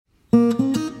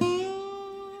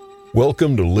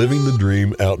Welcome to Living the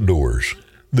Dream Outdoors,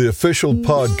 the official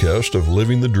podcast of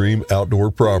Living the Dream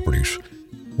Outdoor Properties.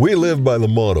 We live by the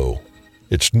motto,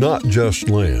 it's not just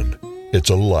land, it's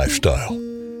a lifestyle.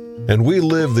 And we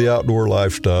live the outdoor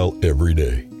lifestyle every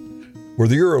day.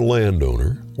 Whether you're a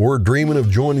landowner or dreaming of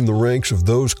joining the ranks of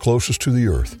those closest to the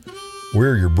earth,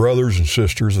 we're your brothers and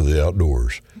sisters of the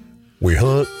outdoors. We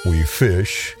hunt, we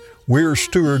fish, we're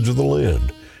stewards of the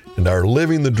land. And our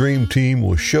Living the Dream team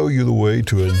will show you the way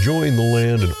to enjoying the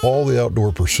land and all the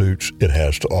outdoor pursuits it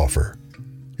has to offer.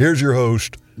 Here's your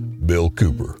host, Bill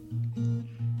Cooper.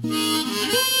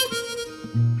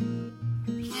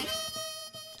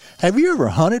 Have you ever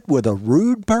hunted with a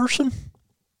rude person?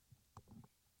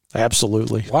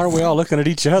 Absolutely. Why are we all looking at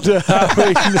each other?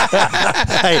 Hey,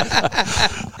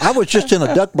 I was just in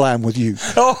a duck blind with you.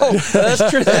 Oh,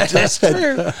 that's true. That's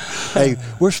true. Hey,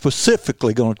 we're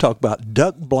specifically going to talk about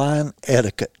duck blind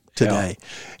etiquette today.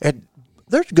 Yeah. And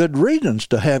there's good reasons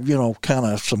to have, kind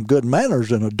of some good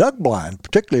manners in a duck blind,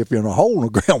 particularly if you're in a hole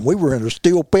in the ground. We were in a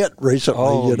steel pit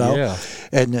recently, Yeah.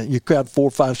 And you crowd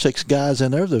 4, 5, 6 guys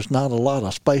in there. There's not a lot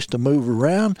of space to move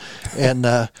around.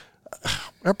 And,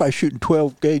 everybody's shooting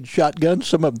 12-gauge shotguns,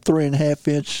 some of them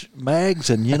 3.5-inch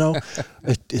mags, and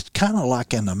it's kind of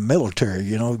like in the military,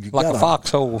 you Like a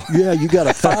foxhole. Yeah, you got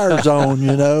a fire zone,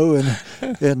 and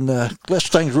unless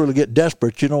things really get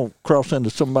desperate, you don't cross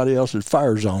into somebody else's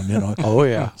fire zone, Oh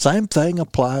yeah. Same thing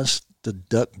applies to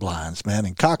duck blinds, man.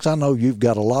 And Cox, I know you've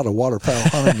got a lot of waterfowl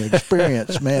hunting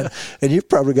experience, man, and you've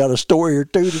probably got a story or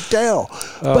two to tell.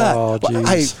 Oh, but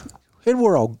geez. hey,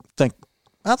 and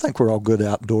I think we're all good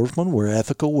outdoorsmen. We're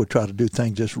ethical. We try to do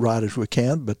things as right as we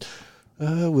can, but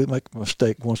we make a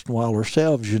mistake once in a while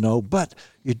ourselves, But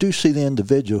you do see the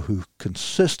individual who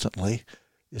consistently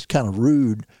is kind of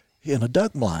rude in a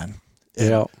duck blind.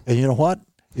 And you know what?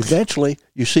 Eventually,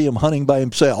 you see him hunting by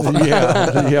himself.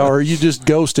 Or you just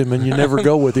ghost him and you never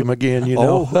go with him again,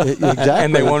 Exactly.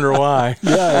 And they wonder why.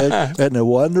 Yeah, and they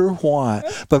wonder why.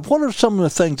 But what are some of the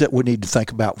things that we need to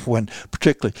think about when,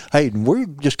 particularly, Hayden, we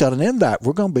just got an invite.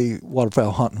 We're going to be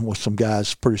waterfowl hunting with some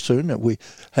guys pretty soon that we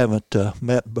haven't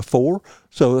met before.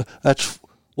 So that's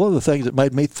one of the things that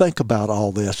made me think about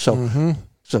all this. So.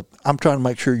 So I'm trying to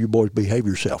make sure you boys behave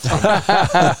yourself.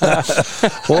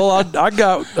 Well, I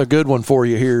got a good one for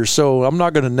you here. So I'm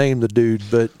not going to name the dude,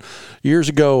 but years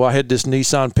ago I had this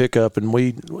Nissan pickup, and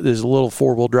there's a little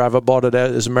 4-wheel drive. I bought it,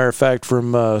 as a matter of fact,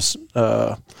 from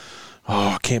I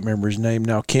can't remember his name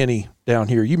now, Kenny down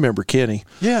here. You remember Kenny?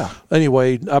 Yeah.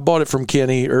 Anyway, I bought it from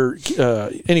Kenny.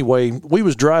 Anyway, we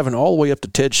was driving all the way up to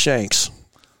Ted Shanks.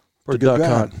 The duck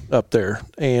hunt up there,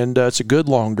 and it's a good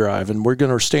long drive, and we're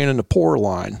going to stand in the pour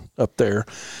line up there,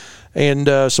 and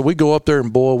so we go up there,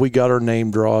 and boy, we got our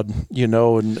name drawed,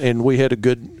 and we had a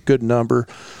good number,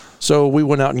 so we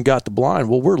went out and got the blind.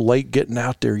 Well, we're late getting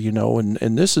out there,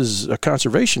 and this is a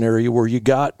conservation area where you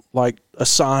got like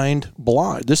assigned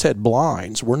blind. This had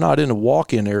blinds. We're not in a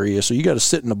walk-in area, so you got to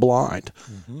sit in the blind.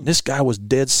 Mm-hmm. This guy was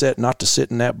dead set not to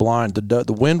sit in that blind.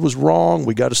 The wind was wrong.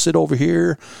 We got to sit over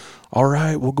here. All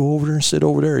right, we'll go over there and sit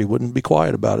over there. He wouldn't be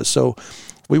quiet about it. So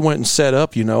we went and set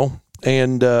up,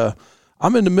 and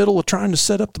I'm in the middle of trying to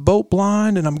set up the boat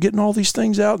blind, and I'm getting all these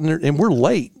things out, and we're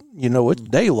late. It's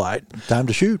daylight. Time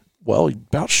to shoot. Well, he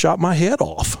about shot my head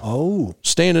off. Oh.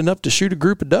 Standing up to shoot a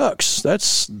group of ducks.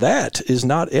 That is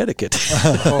not etiquette.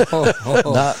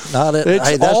 not it.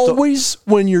 It's always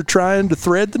when you're trying to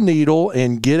thread the needle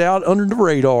and get out under the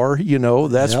radar,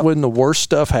 that's when the worst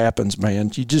stuff happens,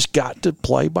 man. You just got to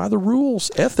play by the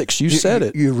rules. Ethics, you said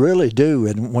it. You really do.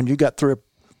 And when you got 3 or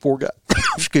 4 guys,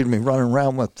 running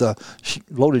around with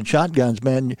loaded shotguns,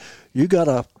 man, you got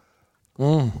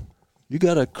to... You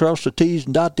got to cross the T's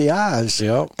and dot the I's.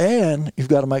 Yep. And you've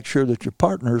got to make sure that your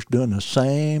partner's doing the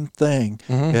same thing.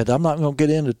 Mm-hmm. And I'm not going to get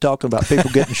into talking about people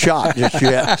getting shot just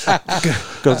yet,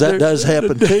 because that does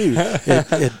happen too.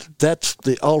 That's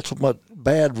the ultimate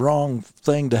bad, wrong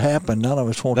thing to happen. None of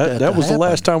us want that to happen. That was the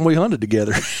last time we hunted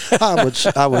together. I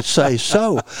would say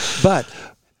so. But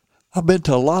I've been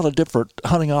to a lot of different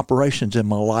hunting operations in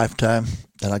my lifetime,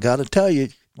 and I got to tell you,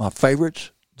 my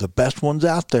favorites, the best ones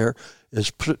out there, is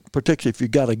particularly if you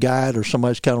got a guide or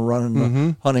somebody's kind of running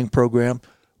the hunting program,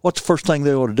 what's the first thing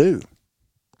they ought to do?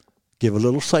 Give a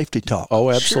little safety talk. Oh,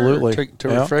 absolutely. Sure, to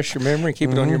refresh your memory,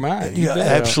 keep it on your mind. Yeah,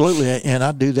 absolutely. And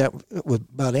I do that with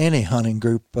about any hunting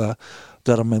group that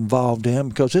I'm involved in,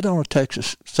 because it only takes a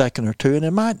second or two, and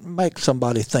it might make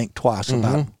somebody think twice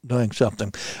about doing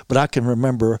something. But I can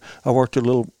remember I worked a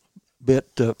little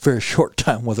very short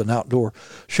time with an outdoor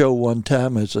show one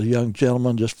time as a young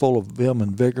gentleman, just full of vim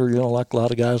and vigor, like a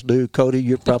lot of guys do. Cody,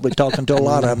 you're probably talking to a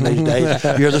lot of them these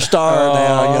days. You're the star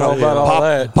now, about all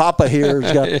that. Papa here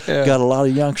has got a lot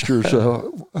of youngsters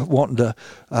wanting to,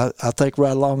 I think,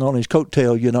 ride along on his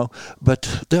coattail,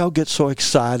 but they'll get so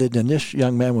excited, and this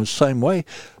young man was the same way.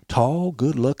 Tall,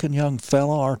 good-looking young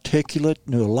fellow, articulate,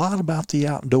 knew a lot about the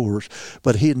outdoors,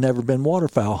 but he had never been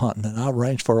waterfowl hunting. And I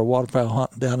arranged for a waterfowl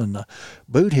hunting down in the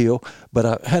Boot Hill. But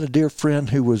I had a dear friend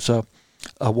who was a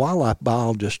wildlife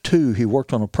biologist, too. He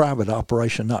worked on a private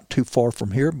operation not too far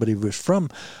from here, but he was from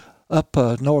up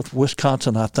north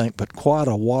Wisconsin, I think, but quite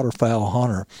a waterfowl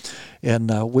hunter.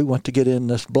 And we went to get in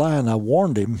this blind. I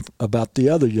warned him about the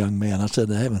other young man. I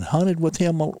said, I haven't hunted with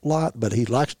him a lot, but he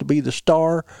likes to be the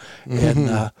star. And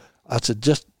I said,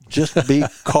 just be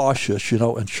cautious,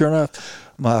 And sure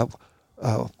enough, my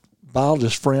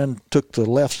biologist friend took the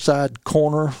left side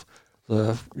corner.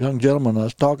 The young gentleman I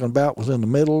was talking about was in the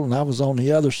middle, and I was on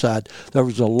the other side. There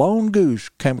was a lone goose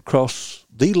came across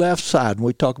the left side, and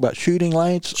we talk about shooting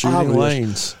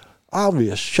lanes.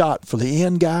 Obvious shot for the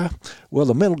end guy. Well,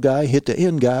 the middle guy hit the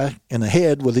end guy in the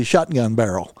head with his shotgun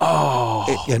barrel.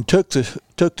 Oh. And took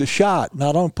the shot.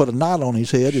 Not only put a knot on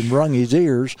his head and wrung his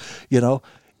ears,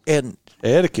 and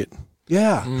Etiquette.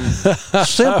 Yeah,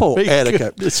 simple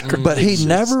etiquette. But he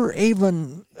never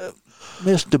even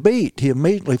missed a beat. He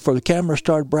immediately, for the camera,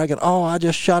 started bragging, I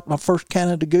just shot my first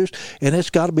Canada goose, and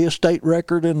it's got to be a state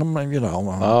record. And,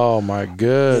 oh, my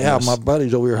goodness. Yeah, my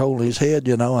buddy's over here holding his head,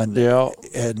 and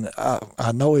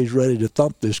I know he's ready to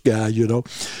thump this guy,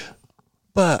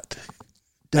 But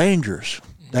dangerous.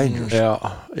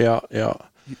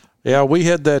 Yeah, we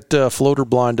had that floater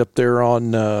blind up there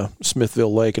on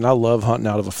Smithville Lake, and I love hunting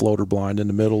out of a floater blind in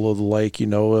the middle of the lake,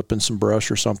 up in some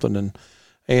brush or something.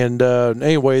 And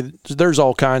anyway, there's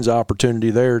all kinds of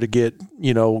opportunity there to get,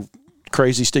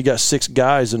 crazy stuff. You got 6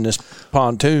 guys in this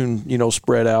pontoon,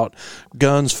 spread out,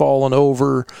 guns falling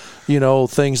over,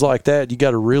 things like that. You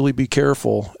got to really be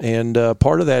careful. And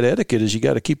part of that etiquette is you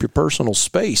got to keep your personal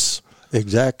space.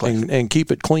 Exactly. And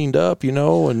keep it cleaned up,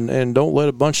 and don't let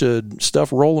a bunch of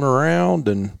stuff rolling around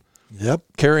and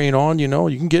carrying on, you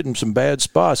can get in some bad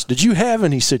spots. Did you have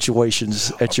any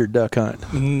situations at your duck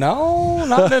hunt? No,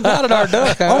 not at our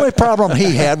duck hunt. Only problem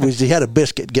he had was he had a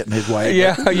biscuit getting his way.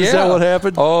 Yeah. Is that what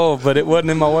happened? Oh, but it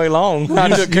wasn't in my way long. I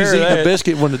took care of that. The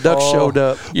biscuit when the ducks showed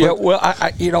up. Yeah, well,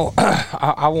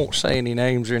 I won't say any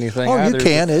names or anything. Oh, either, you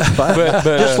can. It's fine. But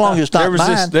just as long as it's not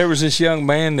mine. There was this young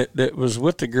man that was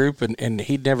with the group, and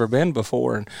he'd never been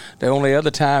before. And the only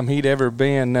other time he'd ever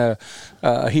been,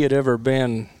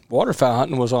 waterfowl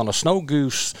hunting was on a snow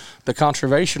goose, the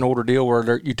conservation order deal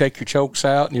where you take your chokes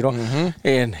out, and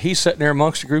and he's sitting there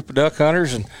amongst a group of duck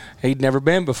hunters, and he'd never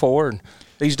been before, and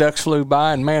these ducks flew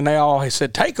by, and man, he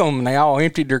said, take them, and they all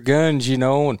emptied their guns,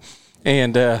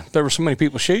 and there were so many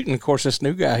people shooting. Of course, this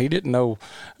new guy, he didn't know,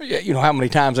 how many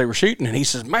times they were shooting, and he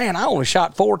says, "Man, I only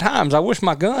shot 4 times. I wish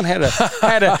my gun had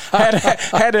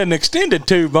an extended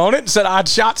tube on it." And said I'd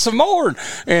shot some more,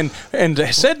 and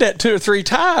said that 2 or 3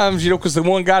 times, because the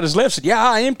one guy to his left said, "Yeah,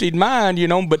 I emptied mine,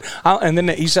 and then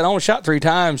he said, "I only shot 3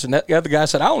 times," and the other guy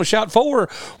said, "I only shot 4."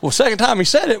 Well, second time he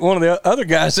said it, one of the other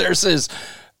guys there says,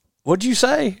 "What'd you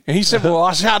say?" And he said, "Well,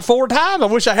 I shot 4 times. I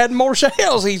wish I had more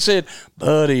shells." He said,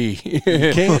 "Buddy, you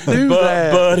can't do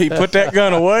that. Buddy, put that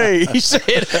gun away." He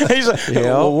said,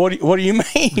 "Well, what do you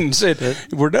mean?" He said,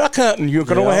 "We're duck hunting. You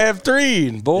can only have 3."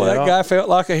 And boy, that guy felt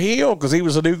like a heel because he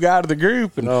was a new guy to the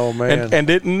group, and and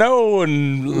didn't know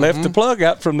and left the plug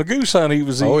out from the goose hunt he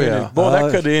was in. And boy,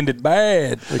 that could have ended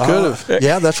bad. It could have.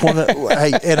 Yeah, that's one.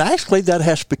 And actually, that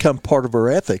has to become part of our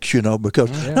ethics,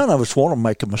 because none of us want to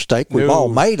make a mistake. We've all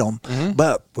made them.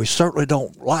 But we certainly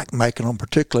don't like making them,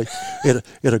 particularly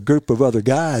in a group of other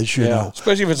guys, you know.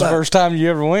 Especially if it's the first time you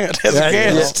ever went as a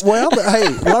guest. Well, hey,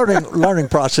 learning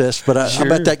process, but I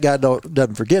bet that guy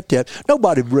doesn't forget that.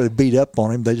 Nobody really beat up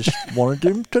on him. They just wanted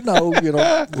him to know,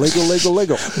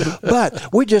 legal.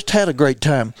 But we just had a great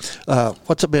time.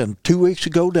 What's it been, 2 weeks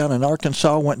ago down in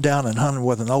Arkansas, went down and hunted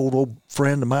with an old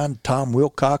friend of mine, Tom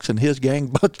Wilcox, and his gang,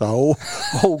 bunch of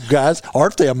old guys.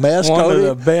 Aren't they a mess, One Cody?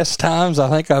 of the best times I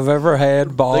think I've ever had.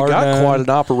 They got quite an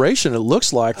operation, it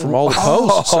looks like, from all the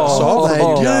posts. I saw they from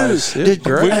you do. guys. It's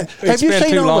great. Have you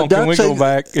seen all the ducks? Can we go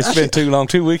back? It's been too long.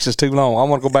 2 weeks is too long. I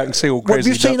want to go back and see old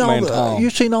crazy duck man Tom. You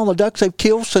seen all the ducks they've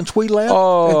killed since we left,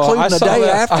 including the day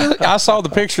after? I saw the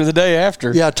picture the day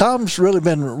after. Yeah, Tom's really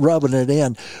been rubbing it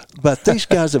in. But these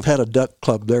guys have had a duck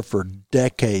club there for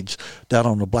decades down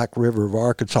on the Black River of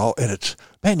Arkansas, and it's,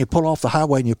 man, you pull off the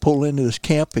highway and you pull into this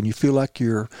camp and you feel like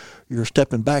you're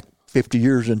stepping back 50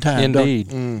 years in time.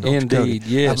 Indeed. Indeed,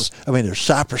 yes. I mean, there's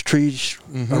cypress trees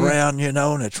around,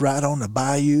 and it's right on the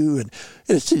bayou, and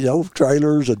it's these old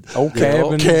trailers and old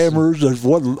cabins. There's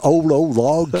one old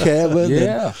log cabin.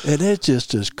 Yeah. And it's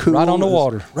just as cool. Right on the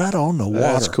water. Right on the water.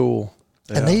 That's cool.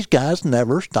 Yeah. And these guys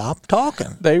never stopped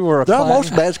talking. They're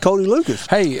almost as bad as Cody Lucas.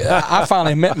 Hey, I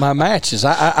finally met my matches.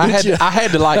 I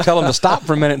had to like tell them to stop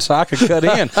for a minute so I could cut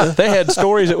in. They had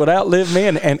stories that would outlive me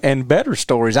and better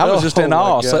stories. I was just in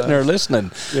awe sitting there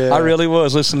listening. Yeah. I really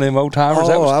was listening to them old timers.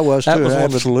 I was too. I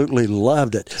absolutely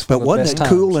loved it. But wasn't it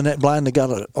cool in that blind? They got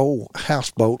an old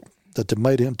houseboat that they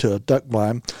made into a duck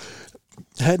blind.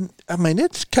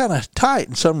 It's kind of tight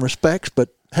in some respects,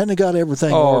 but hadn't got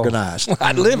everything organized.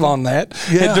 I'd live on that.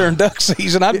 Yeah. During duck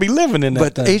season, I'd be living in that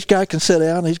But thing. Each guy can sit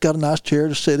down. He's got a nice chair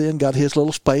to sit in, got his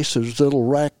little space. There's a little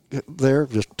rack there,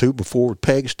 just 2 before with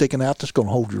pegs sticking out that's going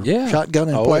to hold your shotgun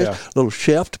in place. Yeah. Little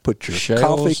shelf to put your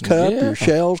coffee cup, your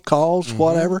shells, calls,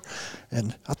 whatever.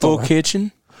 And I thought, full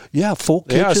kitchen. Yeah, full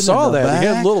kitchen. Yeah, I saw that. He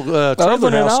had a little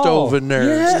trailer house stove in there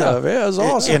and stuff. Yeah, it was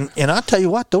awesome. And I tell you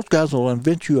what, those guys will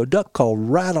invent you a duck call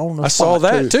right on the spot. I saw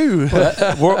that too.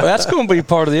 That's going to be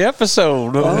part of the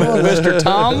episode. Mr.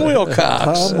 Tom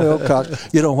Wilcox. Tom Wilcox.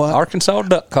 You know what? Arkansas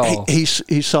duck call. He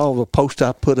saw the post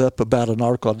I put up about an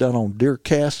article I done on deer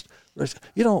cast.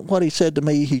 You know what he said to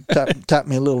me? He typed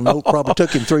me a little note. Probably took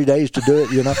him 3 days to do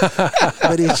it,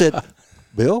 But he said,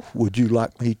 Bill, would you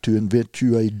like me to invent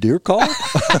you a deer call?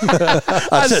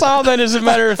 I saw that, as a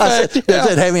matter of fact. Does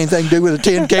that have anything to do with a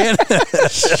tin can?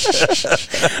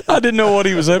 I didn't know what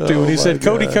he was up to when he said,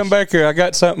 Cody, come back here. I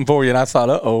got something for you. And I thought,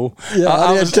 uh-oh. Yeah,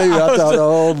 I did too. I thought,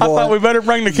 oh, boy. I thought we better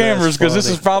bring the cameras because this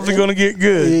is probably going to get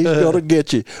good. He's going to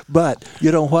get you. But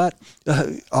you know what?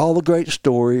 All the great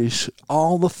stories,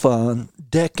 all the fun,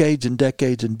 decades and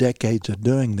decades and decades of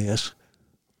doing this.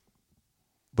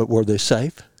 But were they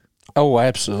safe? Oh,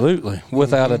 absolutely.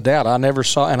 Without a doubt. I never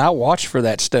saw, and I watched for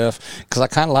that stuff because I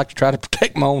kind of like to try to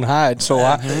protect my own hide. So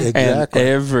and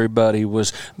everybody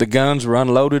the guns were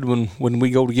unloaded when we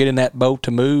go to get in that boat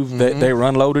to move. They were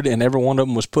unloaded, and every one of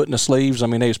them was put in the sleeves. I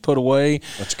mean, they was put away.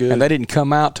 That's good. And they didn't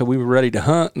come out till we were ready to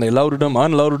hunt, and they loaded them,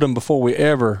 unloaded them before we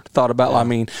ever thought about. I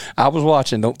mean, I was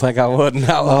watching. Don't think I wasn't.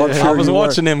 I was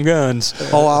watching them guns.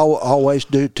 Oh, I always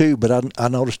do too. But I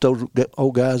noticed those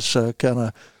old guys kind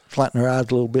of slanting their eyes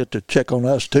a little bit to check on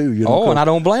us too, and I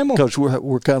don't blame them because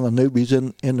we're kind of newbies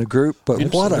in the group. But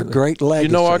what a great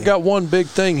legacy! I got one big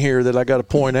thing here that I got to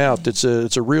point out. It's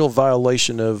a real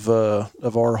violation of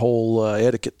our whole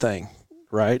etiquette thing,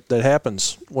 right? That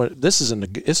happens when this is in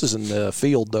the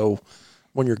field though.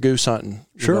 When you're goose hunting,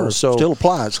 so still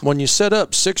applies. When you set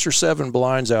up 6 or 7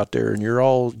 blinds out there and you're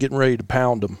all getting ready to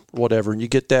pound them, whatever, and you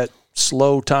get that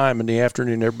slow time in the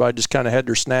afternoon, everybody just kind of had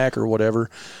their snack or whatever,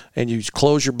 and you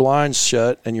close your blinds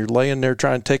shut and you're laying there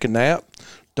trying to take a nap,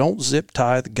 don't zip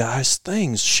tie the guy's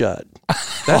things shut.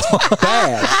 That's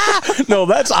bad. No,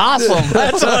 that's awesome.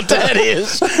 That's what that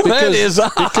is. That is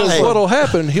awesome. Because what'll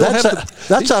happen,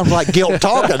 that sounds like guilt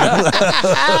talking.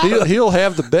 he'll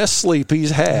have the best sleep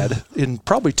he's had in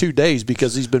probably 2 days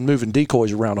because he's been moving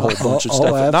decoys around a whole bunch of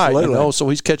stuff at night. So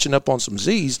he's catching up on some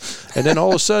Z's, and then all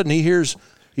of a sudden he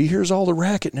hears all the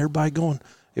racket and everybody going.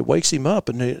 It wakes him up,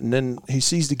 and then he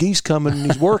sees the geese coming, and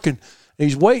he's working.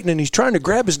 He's waiting, and he's trying to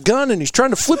grab his gun, and he's trying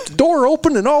to flip the door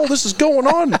open, and all this is going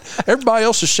on. Everybody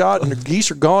else is shot, and the geese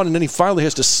are gone, and then he finally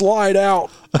has to slide out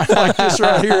like this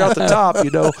right here out the top.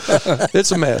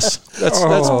 It's a mess.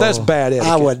 That's bad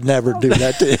etiquette. I would never do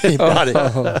that to anybody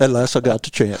unless I got the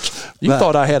chance. You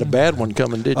thought I had a bad one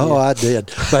coming, didn't you? Oh, I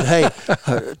did. But hey,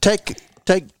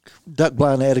 take duck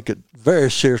blind etiquette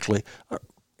very seriously.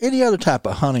 Any other type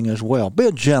of hunting as well. Be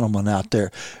a gentleman out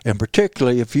there. And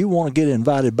particularly if you want to get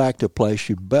invited back to a place,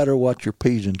 you better watch your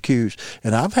P's and Q's.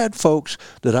 And I've had folks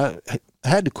that I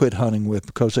had to quit hunting with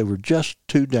because they were just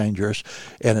too dangerous.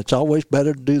 And it's always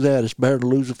better to do that. It's better to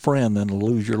lose a friend than to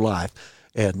lose your life.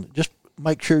 And just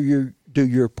make sure you do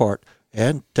your part.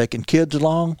 And taking kids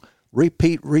along,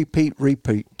 repeat.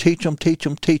 Teach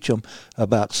them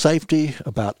about safety,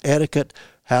 about etiquette,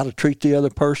 how to treat the other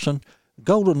person.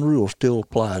 Golden rule still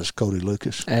applies, Cody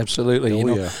Lucas.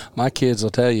 Absolutely. My kids will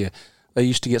tell you, they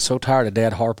used to get so tired of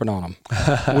Dad harping on them.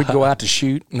 We'd go out to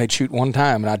shoot, and they'd shoot one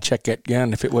time, and I'd check that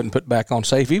gun if it wasn't put back on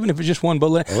safe, even if it's just one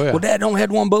bullet. Well, Dad only had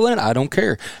one bullet in it. I don't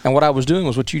care. And what I was doing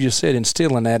was what you just said,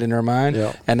 instilling that in their mind.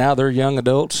 Yep. And now they're young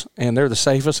adults, and they're the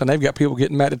safest, and they've got people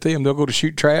getting mad at them. They'll go to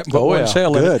shoot trap, put one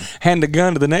shell in it, hand the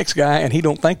gun to the next guy, and he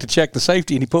don't think to check the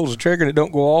safety, and he pulls the trigger, and it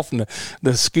don't go off, and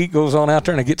the skeet goes on out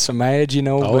there, and it gets some mad,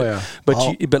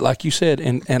 But like you said,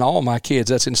 and all my kids,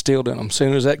 that's instilled in them. As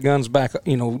soon as that gun's back,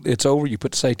 it's over. over, you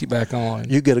put the safety back on.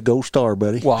 You get a gold star,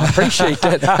 buddy. Well, I appreciate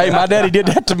that. Hey, my daddy did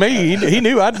that to me. He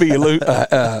knew I'd be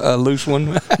a loose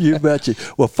one. You betcha.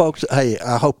 Well, folks, hey,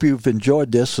 I hope you've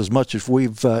enjoyed this as much as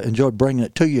we've enjoyed bringing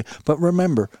it to you. But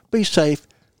remember, be safe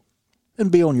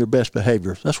and be on your best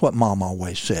behavior. That's what Mom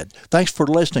always said. Thanks for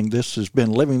listening. This has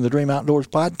been Living the Dream Outdoors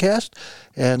podcast.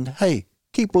 And, hey,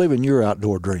 keep living your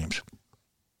outdoor dreams.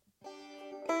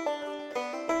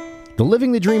 The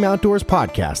Living the Dream Outdoors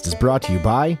podcast is brought to you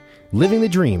by Living the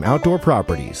Dream Outdoor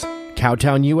Properties,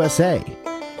 Cowtown, USA,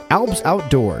 Alps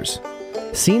Outdoors,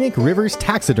 Scenic Rivers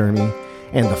Taxidermy,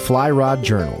 and the Fly Rod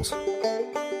Journals.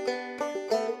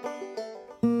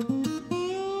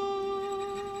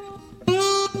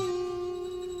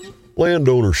 Land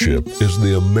ownership is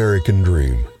the American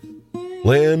dream.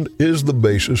 Land is the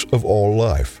basis of all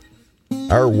life.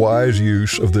 Our wise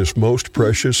use of this most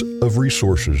precious of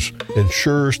resources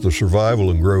ensures the survival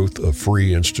and growth of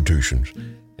free institutions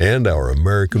and our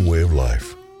American way of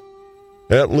life.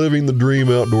 At Living the Dream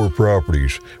Outdoor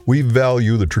Properties, we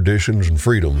value the traditions and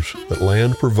freedoms that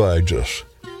land provides us.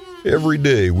 Every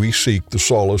day we seek the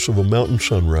solace of a mountain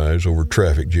sunrise over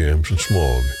traffic jams and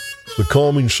smog, the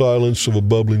calming silence of a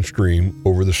bubbling stream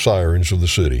over the sirens of the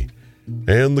city,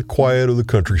 and the quiet of the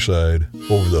countryside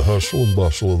over the hustle and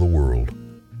bustle of the world.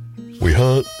 We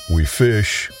hunt, we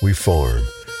fish, we farm.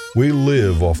 We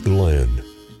live off the land.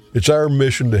 It's our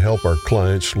mission to help our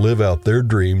clients live out their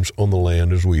dreams on the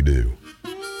land as we do.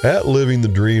 At Living the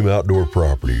Dream Outdoor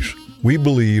Properties, we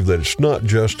believe that it's not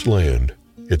just land,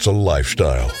 it's a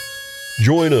lifestyle.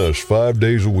 Join us 5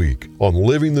 days a week on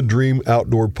Living the Dream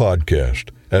Outdoor Podcast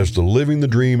as the Living the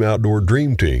Dream Outdoor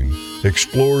Dream Team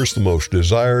explores the most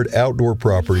desired outdoor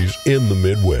properties in the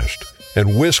Midwest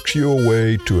and whisks you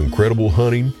away to incredible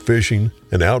hunting, fishing,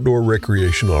 and outdoor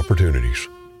recreation opportunities.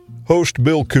 Host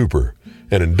Bill Cooper,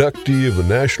 an inductee of the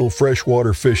National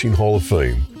Freshwater Fishing Hall of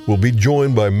Fame, will be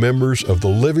joined by members of the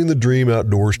Living the Dream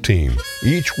Outdoors team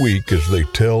each week as they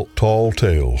tell tall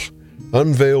tales,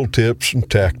 unveil tips and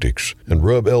tactics, and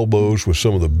rub elbows with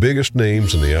some of the biggest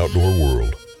names in the outdoor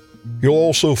world. You'll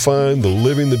also find the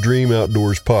Living the Dream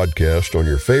Outdoors podcast on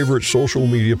your favorite social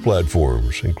media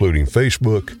platforms, including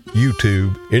Facebook,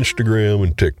 YouTube, Instagram,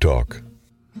 and TikTok.